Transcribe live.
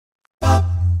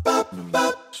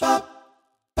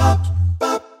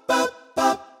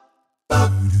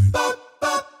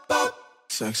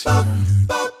sexy.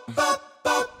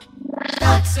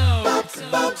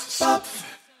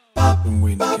 Been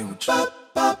waiting to get with you.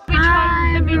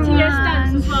 The BTS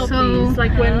dance as well, please.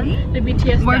 Like when the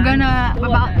BTS we're dance. gonna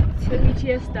about the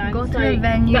BTS dance. go to like a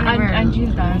venue the where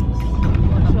Angie's dance.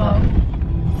 So,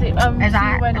 see, is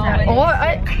that when or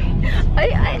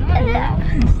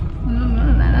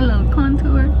a little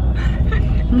contour.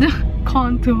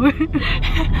 Contour.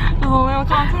 Oh, well,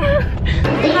 contour.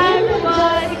 Hi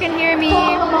everyone, you can hear me.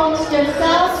 Amongst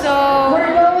yourselves, so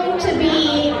we're going to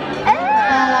be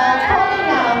calling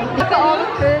out. Look at all the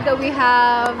food that we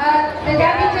have.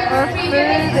 Our food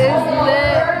is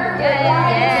lit. Yeah.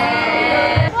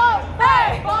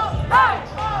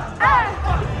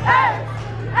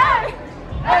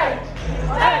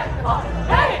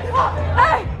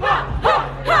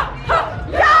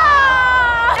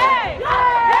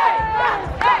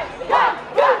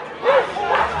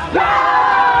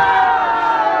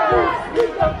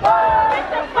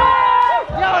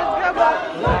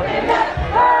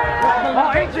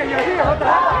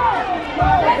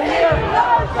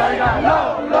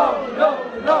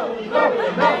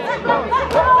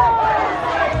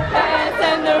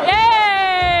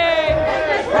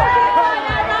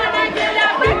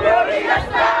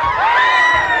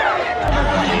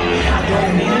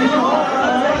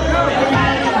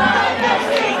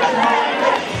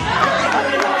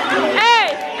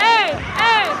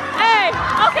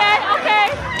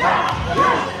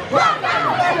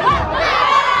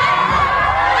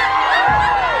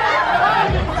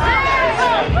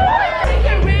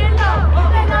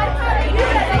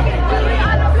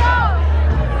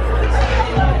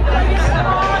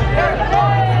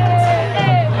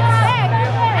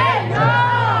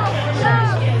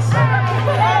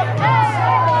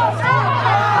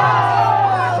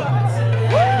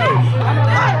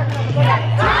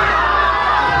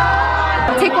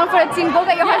 Take one for the team. Go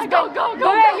get your husband. Go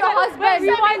get your husband.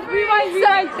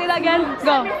 Rewind. Say that again.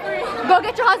 Go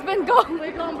get your husband. Go.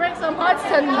 We're gonna break some hearts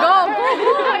And go.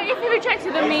 If you check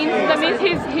to that means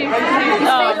he's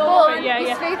faithful. Yeah. He's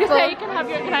You faithful. say can I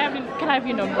have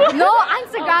your number? No,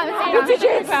 Instagram. Your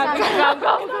t-shirt.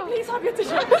 Go. Please have your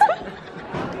t-shirt.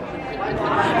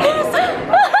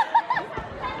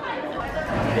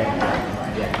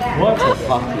 What the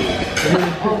fuck?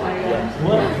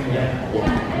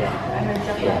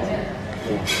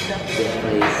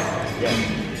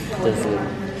 This place doesn't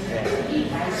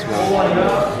smell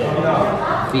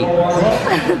feet.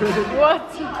 What?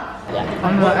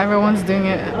 Yeah. Everyone's doing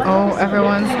it. Oh,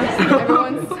 everyone's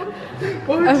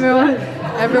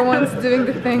doing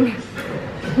the thing.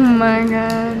 Oh my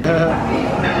god.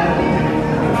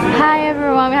 Hi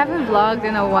everyone, we haven't vlogged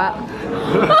in a while.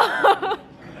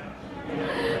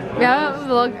 we haven't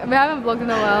vlogged in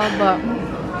a while, but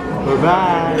we're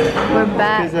back. We're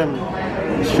back. Because I'm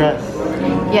stressed.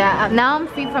 Yeah, now I'm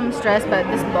free from stress, but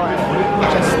this boy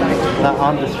just started. Not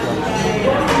on the stress.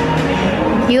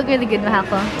 You look really good,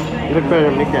 Mahaka. You look better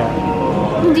than Mika.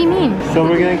 What do you mean? So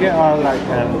we're gonna get our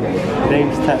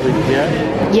names tattooed here.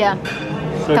 Yeah.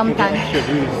 So Sometime. extra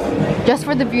views. Just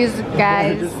for the views,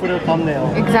 guys. Just for the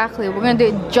thumbnail. Exactly. We're gonna do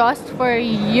it just for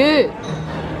you.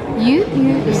 You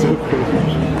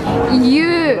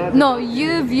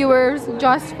viewers,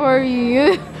 just for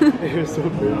you. You're so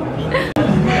good.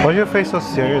 Why is your face so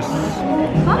serious?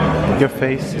 Huh? Your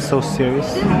face is so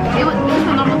serious. It was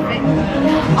a normal face.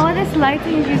 Oh, this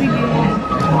lighting is really good.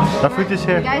 Our food is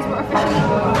here. Guys, we're officially.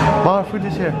 Mom, our food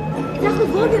is here.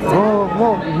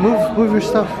 Whoa, move your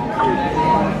stuff.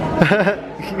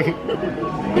 Hey, what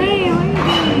are you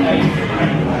doing?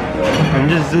 I'm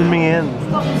just zooming in.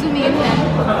 Stop zooming in then.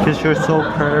 Because you're so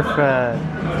perfect.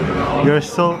 You're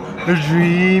so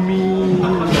dreamy.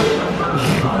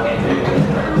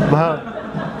 Mom,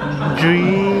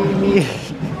 dreamy.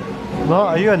 Mom,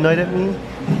 are you annoyed at me?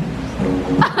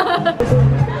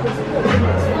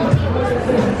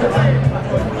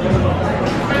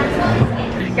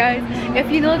 Guys, if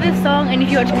you know this song and if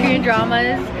you watch Korean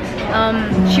dramas,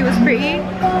 She Was Pretty,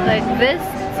 like this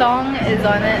song is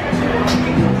on it.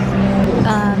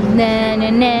 Na na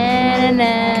na na na.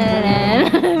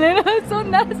 That was so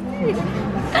nasty.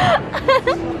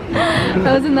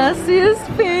 That was the nastiest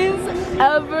face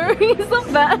ever. He's so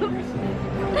bad.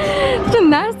 Such a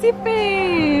nasty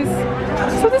face.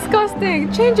 So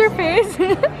disgusting. Change your face. I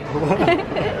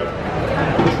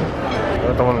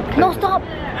don't want to play. No, stop. I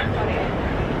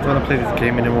don't want to play this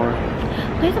game anymore.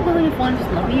 Please don't go on your phone.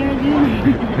 Just love me,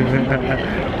 dude.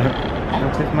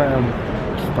 I'll take my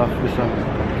stuff. This one.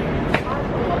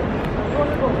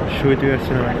 Should we do a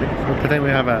cinematic? I think we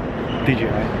have a DJ,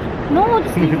 right? No,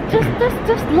 just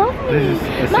love me. This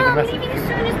is a Mom, I'm cinematic. leaving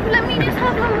soon. Just let me just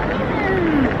have a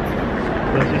moment.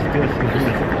 Let's just do a series.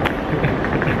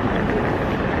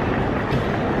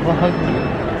 Well, hug me.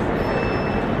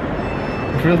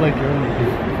 I feel like you're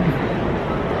leaving.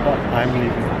 Oh, I'm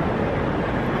leaving.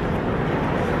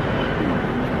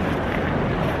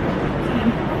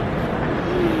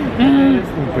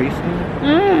 Just embrace me.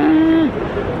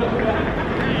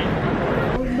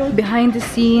 Behind the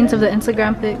scenes of the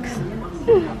Instagram pics.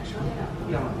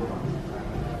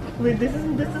 Wait, this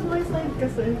is my side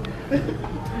kasi.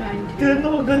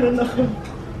 Ganun ako.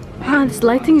 Wow, this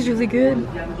lighting is really good.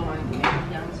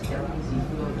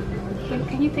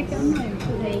 Can you take it on my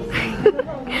place?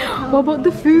 What about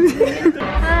the food?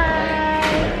 Hi!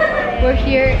 We're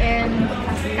here in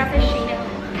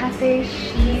Cafe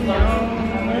Shino.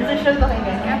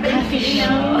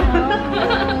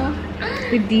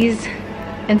 With these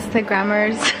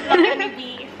Instagrammers.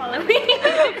 Follow me.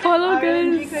 Follow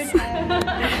guys.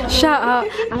 Shout out.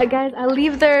 Guys, I'll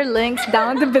leave their links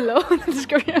down below in the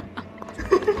description.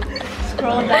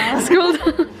 Scroll down. Scroll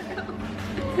down.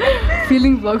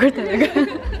 Feeling vlogger talaga.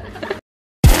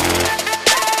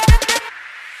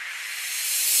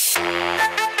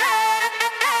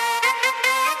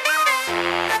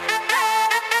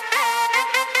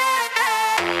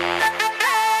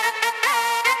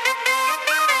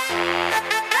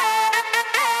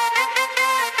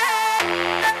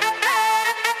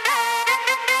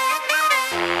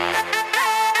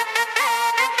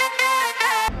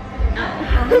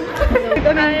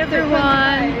 Hi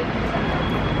everyone.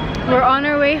 We're on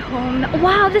our way home.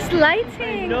 Wow, this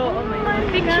lighting! Oh my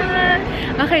God.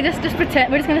 Okay, just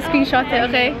pretend. We're just gonna screenshot it,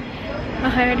 okay?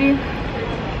 Okay, ready?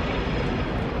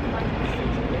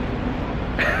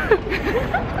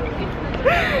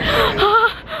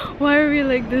 Why are we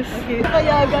like this?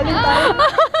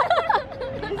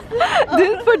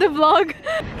 This for the vlog.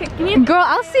 Girl,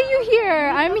 I'll see you here.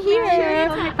 I'm here.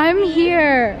 I'm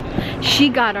here. She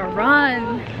gotta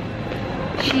run.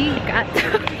 She got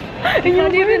to. You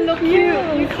can't even look cute.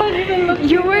 You can't even look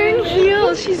cute. You're wearing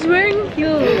heels. She's wearing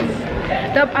heels.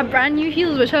 A brand new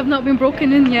heels which have not been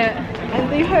broken in yet.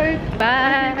 And they hurt.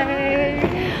 Bye.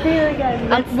 Really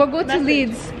good. We'll go to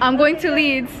Leeds. I'm going to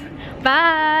Leeds.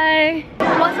 Bye.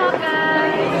 What's up,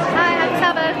 guys? Hi, happy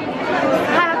Sabbath.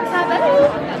 Hi, happy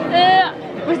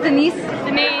Sabbath. Where's Denise?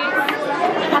 Denise.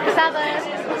 Happy Sabbath.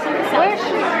 Where's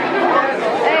she?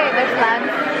 Hey, there's Lan.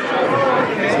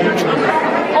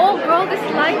 Oh, girl, this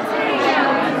lighting.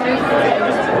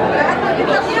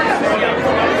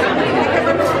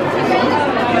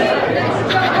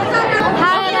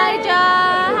 Hi, Elijah.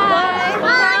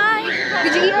 Hi.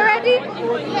 Did you eat already?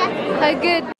 Yeah. Okay,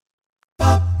 good.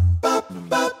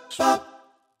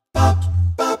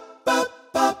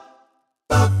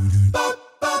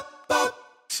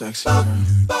 Sexy girl.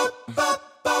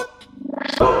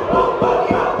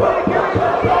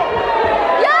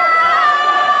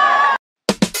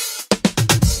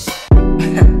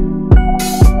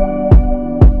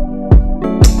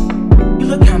 You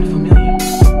look kind of familiar.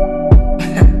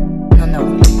 No.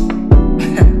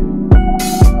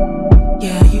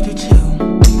 Yeah, you do too.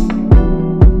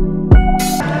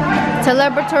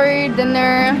 Celebratory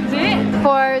dinner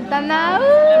for Dana.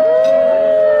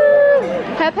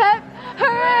 Hep hep,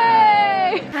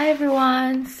 hooray! Hi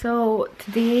everyone. So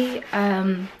today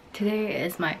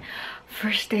is my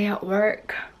first day at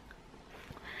work,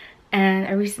 and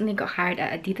I recently got hired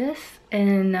at Adidas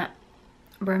in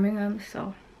Birmingham,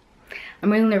 so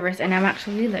I'm really nervous, and I'm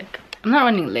actually like, I'm not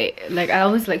running late. Like, I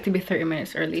always like to be 30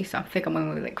 minutes early, so I think I'm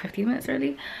only like 15 minutes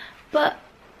early, but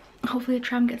hopefully the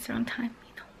tram gets there on time,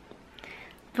 you know.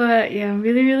 But yeah, I'm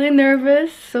really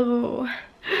nervous, so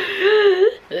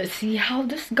let's see how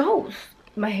this goes.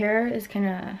 My hair is kind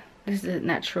of, this is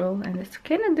natural, and it's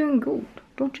kind of doing good,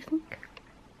 don't you think?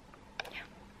 Yeah.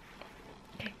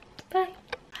 Okay, bye.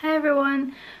 Hi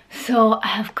everyone. So I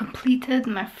have completed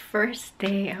my first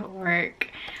day at work,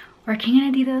 working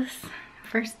in Adidas.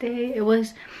 First day, it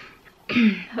was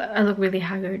I look really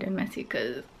haggard and messy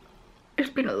because it's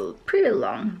been a pretty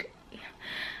long day.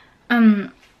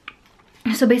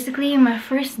 So basically my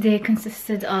first day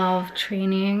consisted of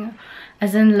training,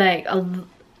 as in like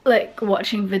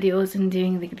watching videos and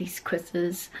doing like these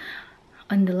quizzes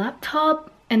on the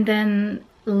laptop, and then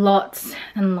lots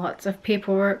and lots of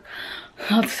paperwork,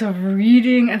 lots of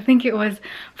reading. I think it was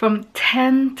from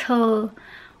 10 till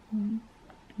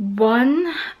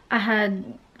 1 I had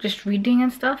just reading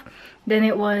and stuff. Then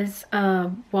it was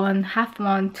half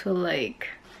 1 to like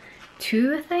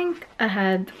 2, I think. I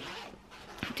had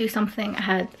do something. I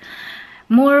had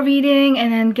more reading,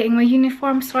 and then getting my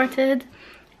uniform sorted,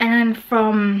 and then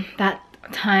from that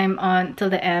time on till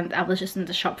the end I was just in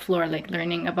the shop floor, like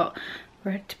learning about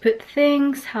where to put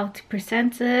things, how to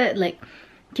present it, like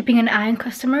keeping an eye on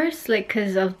customers, like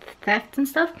because of theft and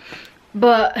stuff.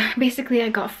 But basically I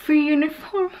got free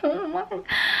uniform. Oh my God.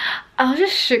 I was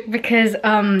just shook because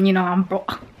you know, I'm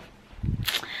broke,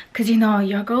 because you know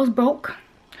your girl's broke.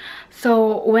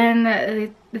 So when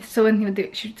she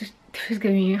was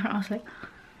giving me uniform, I was like,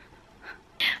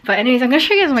 but anyways, I'm gonna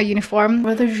show you guys my uniform.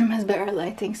 My other room has better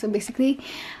lighting. So basically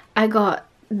I got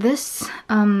this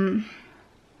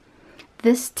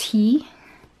this tee,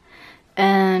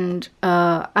 and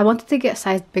I wanted to get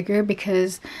size bigger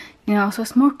because, you know, so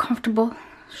it's more comfortable.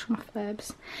 Show my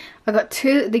fabs. I got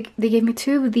two, they gave me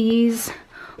two of these,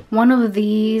 one of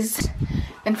these,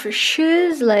 and for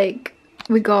shoes, like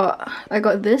I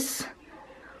got this,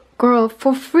 girl,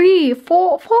 for free,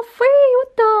 for free.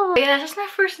 What the? Yeah, that's just my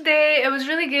first day. It was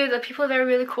really good. The people there are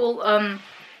really cool, and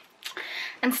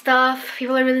stuff.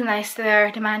 People are really nice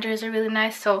there. The managers are really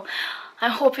nice. So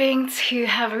I'm hoping to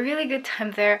have a really good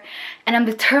time there, and I'm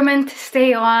determined to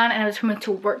stay on, and I'm determined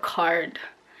to work hard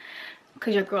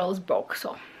because your girl is broke.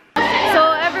 So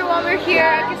everyone, we're here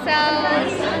at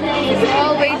Casel's. We're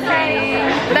all waiting.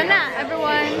 Done na,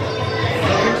 everyone.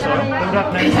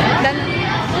 Done.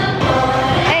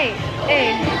 Hey.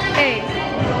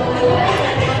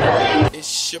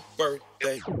 It's your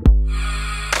birthday.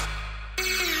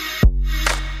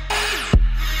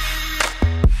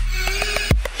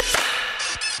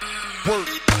 Work.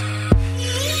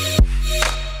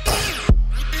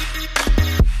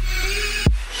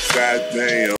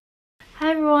 Goddamn. Hi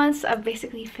everyone, so I've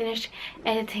basically finished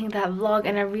editing that vlog,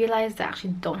 and I realized I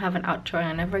actually don't have an outro and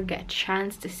I never get a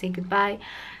chance to say goodbye.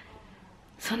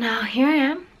 So now here I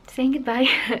am saying goodbye.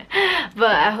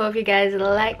 But I hope you guys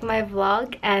like my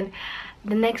vlog, and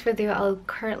the next video I'll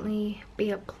currently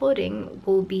be uploading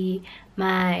will be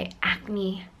my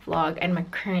acne vlog and my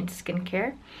current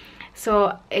skincare.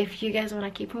 So if you guys want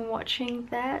to keep on watching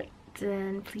that,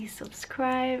 then please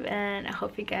subscribe, and I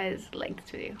hope you guys like this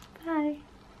video. Bye.